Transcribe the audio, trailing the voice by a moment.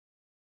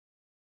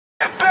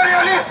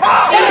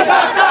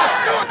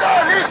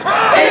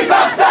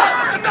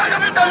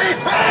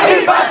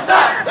Imperialisme!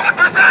 Ibagsak!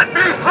 Represent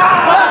mismo!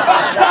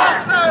 Babagsak!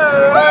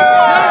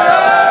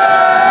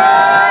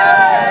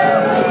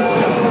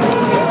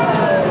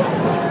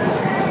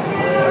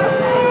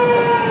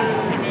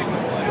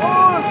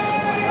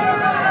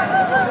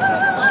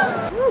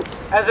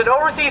 As an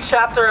overseas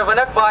chapter of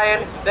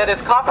Anakbayan that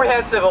is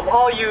comprehensive of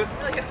all youth,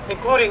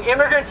 including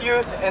immigrant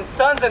youth and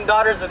sons and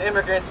daughters of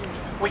immigrants,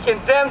 we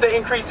condemn the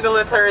increased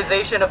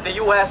militarization of the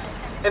U.S.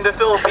 in the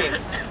Philippines.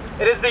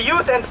 It is the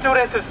youth and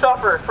students who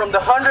suffer from the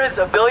hundreds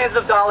of billions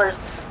of dollars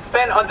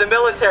spent on the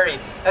military,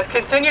 as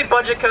continued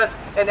budget cuts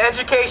in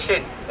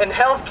education, in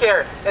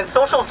healthcare, and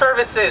social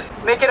services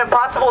make it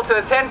impossible to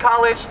attend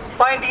college,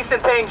 find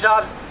decent paying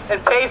jobs,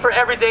 and pay for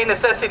everyday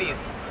necessities.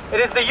 It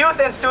is the youth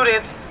and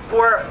students who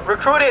are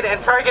recruited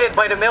and targeted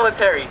by the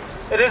military.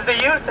 It is the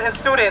youth and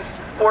students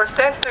who are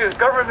sent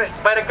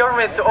by the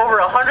government to over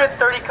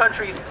 130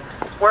 countries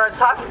where our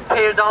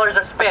taxpayer dollars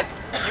are spent,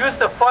 used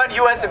to fund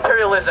U.S.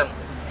 imperialism.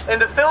 In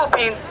the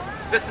Philippines,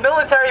 this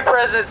military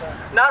presence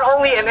not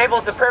only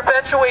enables the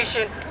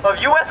perpetuation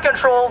of U.S.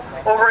 control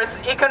over its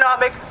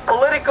economic,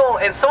 political,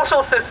 and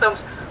social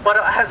systems,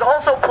 but has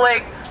also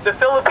plagued the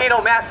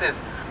Filipino masses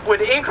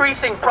with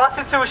increasing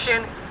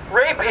prostitution,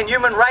 rape and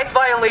human rights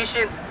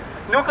violations,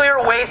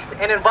 nuclear waste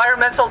and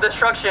environmental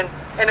destruction,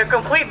 and a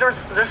complete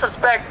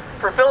disrespect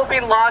for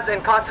Philippine laws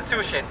and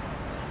constitution.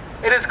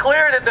 It is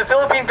clear that the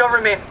Philippine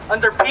government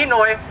under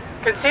Pinoy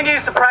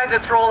continues to prize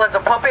its role as a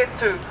puppet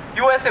to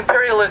U.S.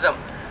 imperialism,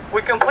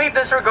 with complete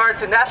disregard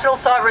to national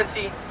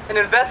sovereignty and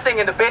investing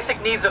in the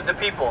basic needs of the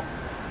people.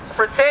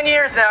 For 10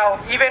 years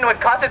now, even with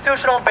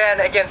constitutional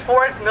ban against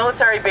foreign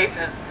military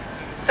bases,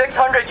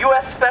 600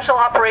 U.S. Special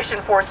Operation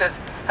Forces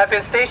have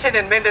been stationed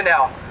in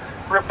Mindanao.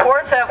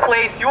 Reports have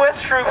placed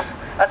U.S. troops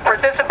as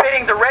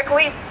participating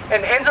directly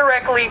and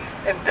indirectly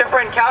in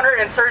different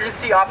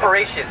counterinsurgency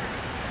operations.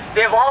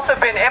 They have also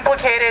been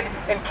implicated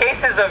in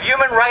cases of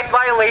human rights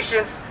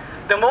violations,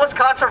 the most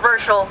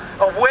controversial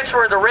of which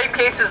were the rape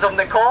cases of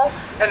Nicole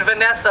and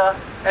Vanessa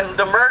and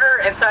the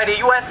murder inside a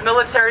U.S.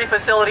 military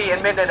facility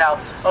in Mindanao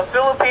of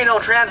Filipino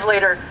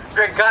translator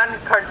Gregan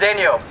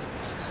Cardenio.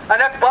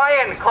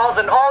 Anakbayan calls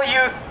on all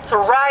youth to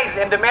rise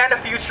and demand a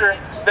future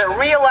that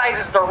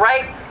realizes the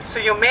right to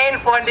humane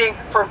funding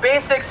for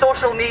basic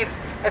social needs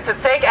and to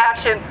take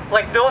action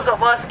like those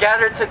of us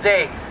gathered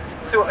today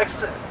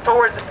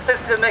towards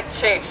systemic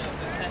change.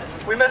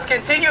 We must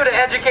continue to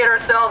educate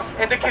ourselves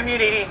and the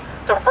community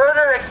to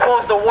further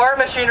expose the war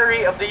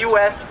machinery of the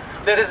U.S.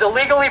 that is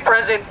illegally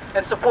present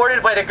and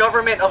supported by the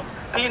government of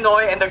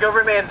Pinoy and the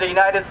government of the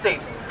United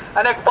States.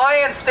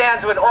 Anakbayan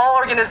stands with all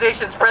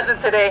organizations present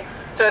today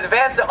to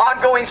advance the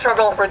ongoing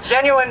struggle for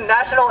genuine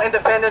national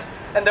independence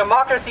and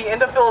democracy in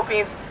the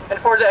Philippines and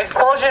for the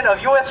expulsion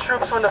of U.S.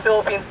 troops from the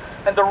Philippines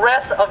and the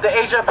rest of the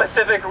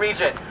Asia-Pacific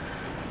region.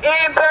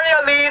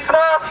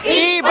 Imperialismo!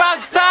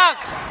 Ibagsak!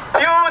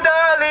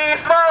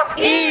 Feudalismo!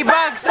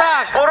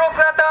 Ibagsak!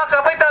 Burokrata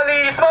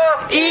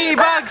kapitalismo!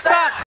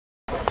 Ibagsak!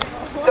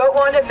 Don't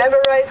want to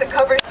memorize a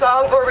cover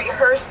song or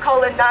rehearse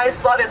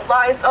colonized blotted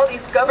lines. All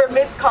these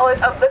governments call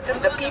it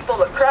uplifting the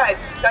people a crime.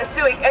 Not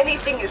doing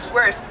anything is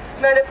worse.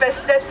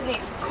 Manifest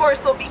destiny's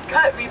course will be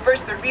cut,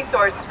 reverse the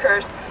resource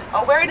curse.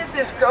 Awareness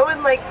is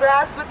growing like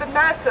grass with a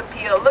mass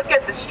appeal. Look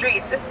at the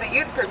streets, it's the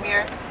youth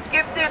premiere.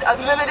 Gifted,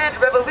 unlimited,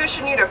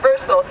 revolution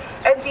universal.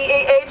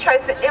 NDAA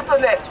tries to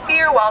implement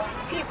fear while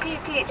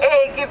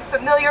TPPA gives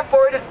familiar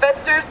foreign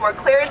investors more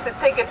clearance to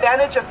take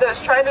advantage of those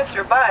trying to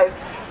survive.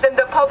 Then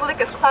the public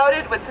is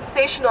clouded with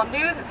sensational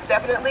news. It's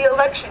definitely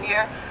election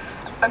year.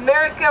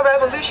 America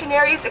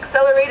revolutionaries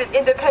accelerated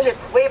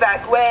independence way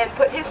back when,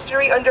 put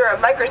history under a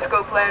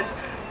microscope lens,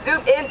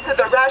 zoom into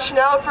the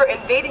rationale for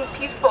invading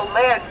peaceful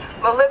lands,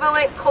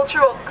 malevolent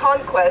cultural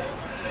conquest.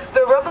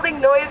 The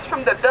rumbling noise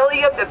from the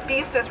belly of the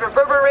beast is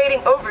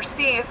reverberating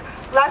overseas,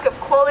 lack of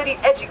quality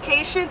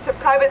education to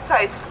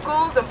privatize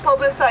schools and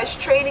publicize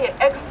training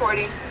and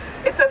exporting.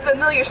 It's a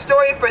familiar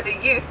story for the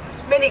youth.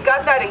 Many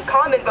got that in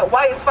common, but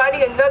why is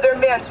fighting another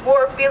man's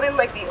war feeling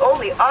like the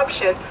only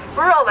option?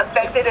 We're all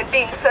affected and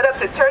being set up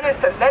to turn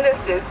into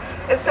menaces.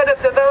 Instead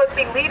of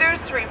developing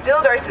leaders to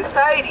rebuild our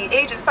society,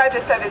 ages 5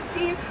 to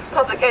 17,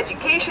 public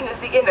education is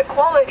the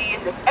inequality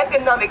in this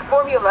economic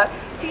formula.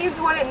 Teens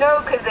wouldn't know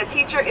because the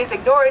teacher is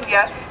ignoring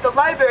ya. The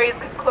libraries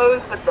could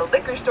close, but the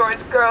liquor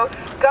stores grow.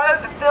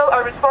 Gotta fulfill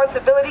our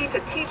responsibility to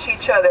teach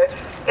each other.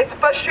 It's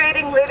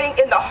frustrating living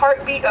in the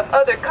heartbeat of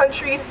other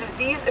countries,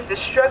 disease and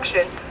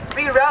destruction.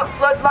 Reroute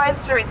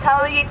bloodlines to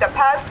retaliate the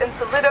past and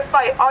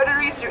solidify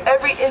arteries through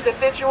every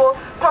individual,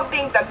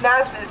 pumping the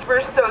masses. We're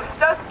so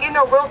stuck in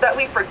a world that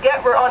we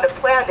forget we're on a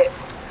planet.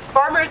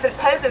 Farmers and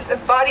peasants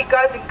embody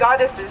gods and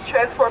goddesses,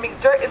 transforming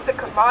dirt into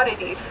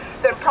commodity.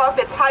 Then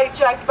profits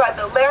hijacked by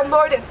the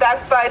landlord and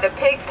backed by the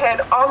pig pen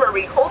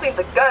armory, holding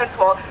the guns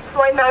while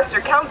Swine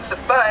Master counts the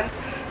funds.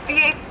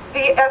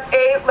 The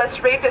FA lets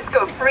rapists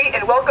go free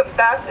and welcome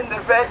back in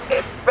the red,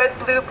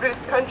 blue,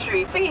 bruised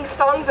country. Singing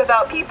songs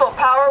about people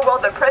power while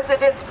the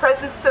president's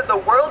presence to the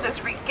world is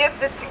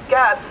regifted to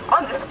Gab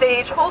on the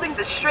stage, holding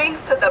the strings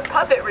to the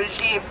puppet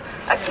regimes.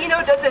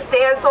 Aquino doesn't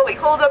dance while we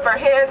hold up our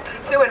hands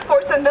to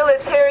enforce a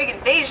military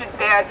invasion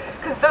ban,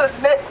 because those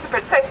meant to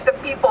protect the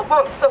people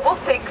won't, so we'll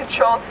take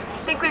control.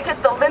 Think we've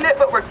hit the limit,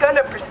 but we're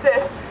gonna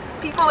persist.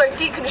 People are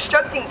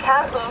deconstructing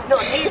castles, no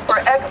need for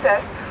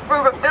excess.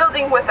 We're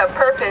rebuilding with a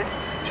purpose.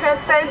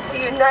 Transcend to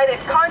united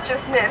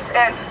consciousness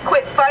and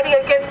quit fighting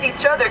against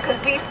each other, because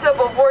these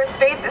civil wars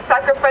fade the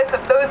sacrifice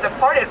of those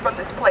departed from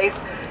this place.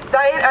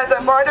 Dying as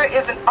a martyr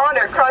is an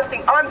honor,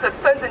 crossing arms of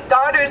sons and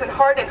daughters in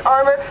hardened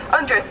armor,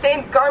 under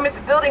thin garments,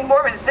 building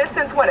more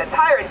resistance when a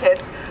tyrant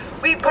hits.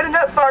 We putting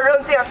up our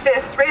own damn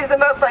fists, raise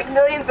them up like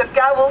millions of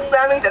gavels,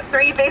 slamming the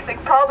 3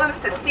 basic problems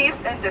to cease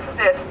and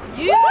desist.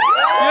 Yeah!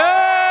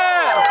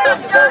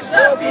 Jump, jump,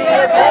 jump,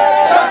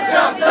 BFA! Jump,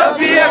 jump, jump,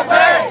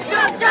 BFA!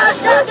 Jump, jump,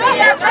 jump,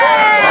 BFA!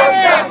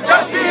 Jump, jump,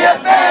 jump,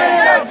 BFA!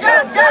 Jump,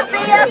 jump, jump,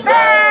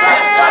 BFA!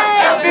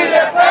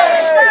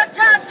 Jump,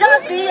 jump,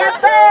 jump,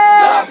 BFA!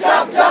 Jump,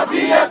 jump, jump,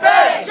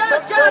 BFA!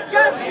 Jump, jump,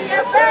 jump,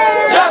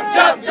 BFA!